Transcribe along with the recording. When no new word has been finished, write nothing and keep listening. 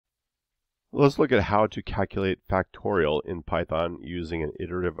Let's look at how to calculate factorial in Python using an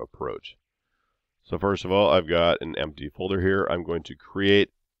iterative approach. So first of all, I've got an empty folder here. I'm going to create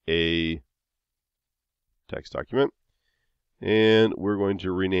a text document, and we're going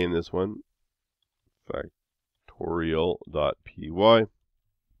to rename this one factorial.py.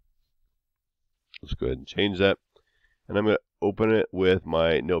 Let's go ahead and change that. And I'm going to open it with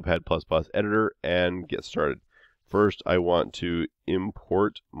my Notepad++ editor and get started. First, I want to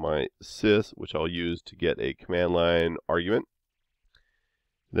import my sys, which I'll use to get a command line argument.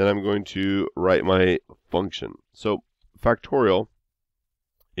 Then I'm going to write my function. So factorial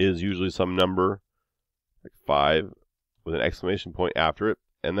is usually some number, like 5, with an exclamation point after it,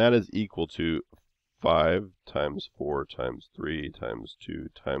 and that is equal to 5 times 4 times 3 times 2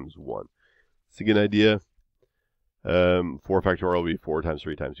 times 1. To get an idea, 4 factorial will be 4 times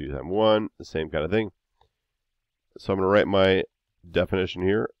 3 times 2 times 1, the same kind of thing. So I'm going to write my definition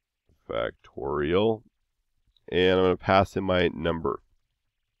here, factorial, and I'm going to pass in my number.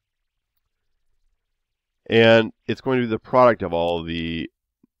 And it's going to be the product of all the,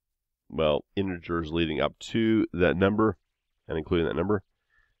 well, integers leading up to that number and including that number.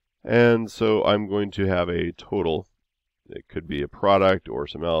 And so I'm going to have a total. It could be a product or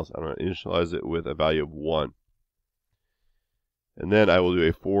something else. I'm going to initialize it with a value of 1. And then I will do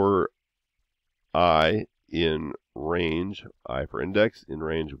a for I in range, I for index, in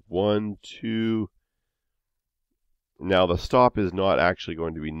range 1, 2. Now the stop is not actually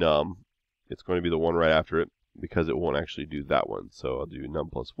going to be num. It's going to be the one right after it because it won't actually do that one. So I'll do num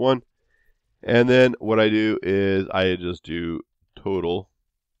plus 1. And then what I do is I just do total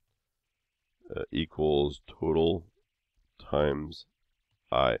equals total times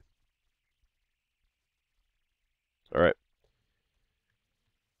I. All right.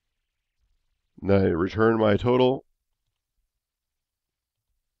 Now I return my total,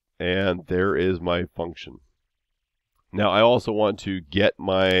 and there is my function. Now I also want to get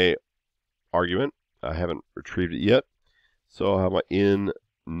my argument. I haven't retrieved it yet, so I'll have my in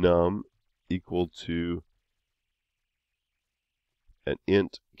num equal to an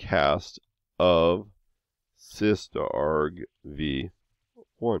int cast of sys.arg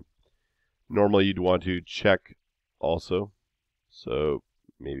v1. Normally you'd want to check also, so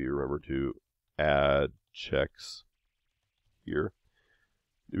maybe remember to add checks here.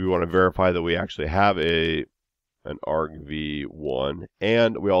 We want to verify that we actually have an arg v1,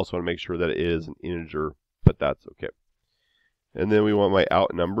 and we also want to make sure that it is an integer, but that's okay. And then we want my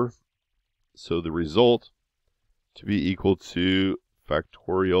out number, so the result to be equal to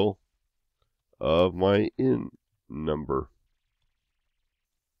factorial of my in number.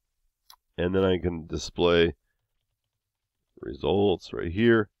 And then I can display results right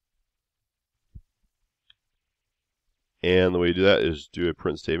here. And the way you do that is do a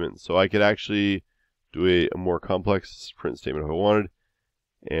print statement. So I could actually do a more complex print statement if I wanted,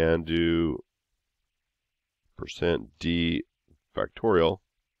 and do %d factorial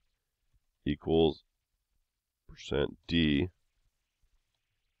equals %d,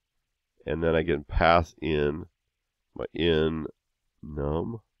 and then I can pass in my in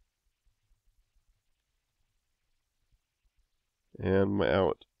num and my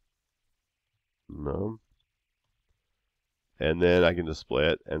out num, and then I can display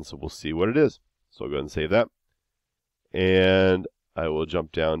it, and so we'll see what it is. So I'll go ahead and save that, and I will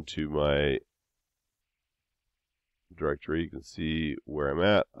jump down to my directory. You can see where I'm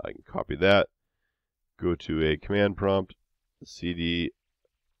at. I can copy that, go to a command prompt, cd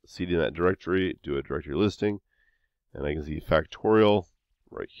in that directory, do a directory listing, and I can see factorial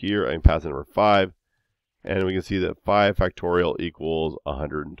right here. I can pass in number 5, and we can see that 5 factorial equals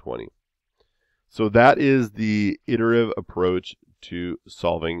 120. So that is the iterative approach to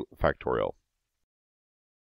solving factorial.